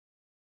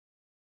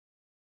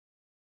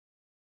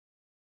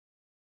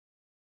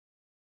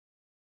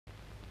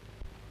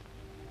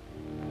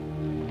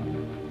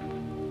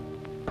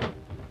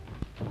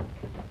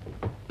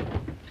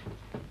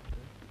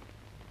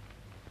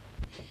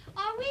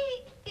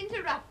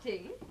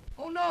party?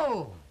 Oh,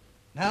 no.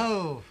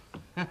 No.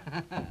 The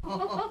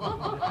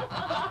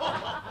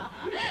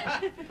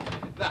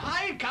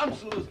High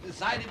Council has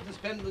decided to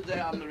spend the day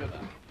on the river.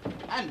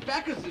 And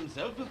Bacchus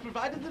himself has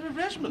provided the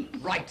refreshments.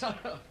 Right.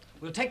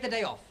 We'll take the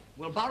day off.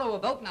 We'll borrow a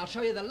boat and I'll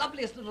show you the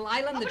loveliest little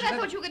island that But I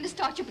thought you were going to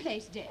start your play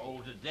today.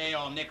 Oh, today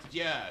or next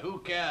year, who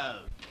cares?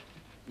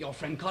 Your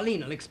friend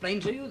Colleen will explain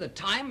to you that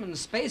time and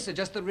space are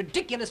just the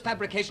ridiculous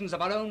fabrications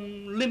of our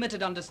own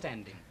limited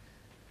understanding.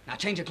 Now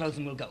change your clothes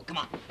and we'll go. Come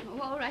on. Oh,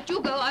 all right,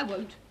 you go, I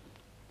won't.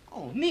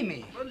 Oh,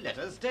 Mimi. Well, let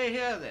us stay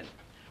here then.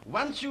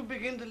 Once you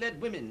begin to let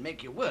women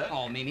make you work...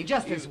 Oh, Mimi,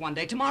 just this one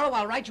day. Tomorrow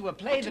I'll write you a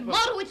play that will...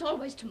 Tomorrow, it's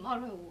always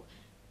tomorrow.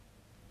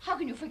 How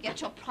can you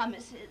forget your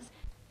promises?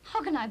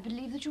 How can I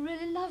believe that you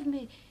really love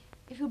me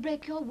if you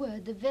break your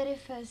word the very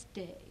first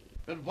day?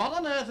 But what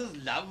on earth has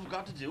love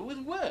got to do with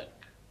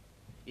work?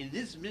 In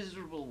this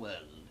miserable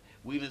world,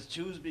 we must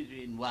choose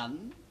between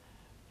one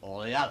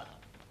or the other.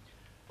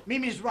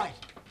 Mimi's right.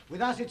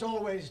 With us, it's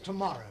always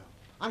tomorrow.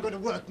 I'm going to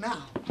work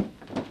now.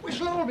 We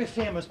shall all be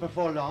famous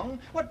before long.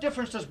 What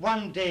difference does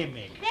one day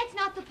make? That's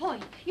not the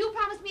point. You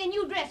promised me a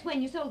new dress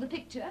when you sold the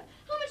picture.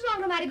 How much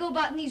longer am I to go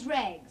about in these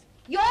rags?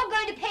 You're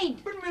going to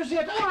paint. But,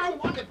 Monsieur, I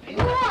don't want to paint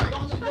Go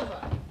on the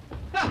river.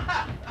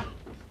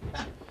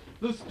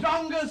 The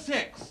stronger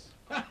sex.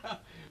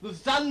 The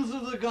sons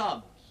of the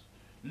gods.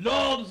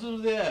 Lords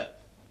of the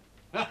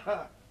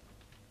earth.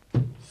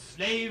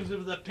 Slaves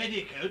of the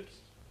petticoats.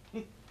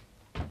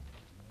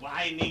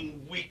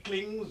 Whining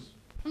weaklings.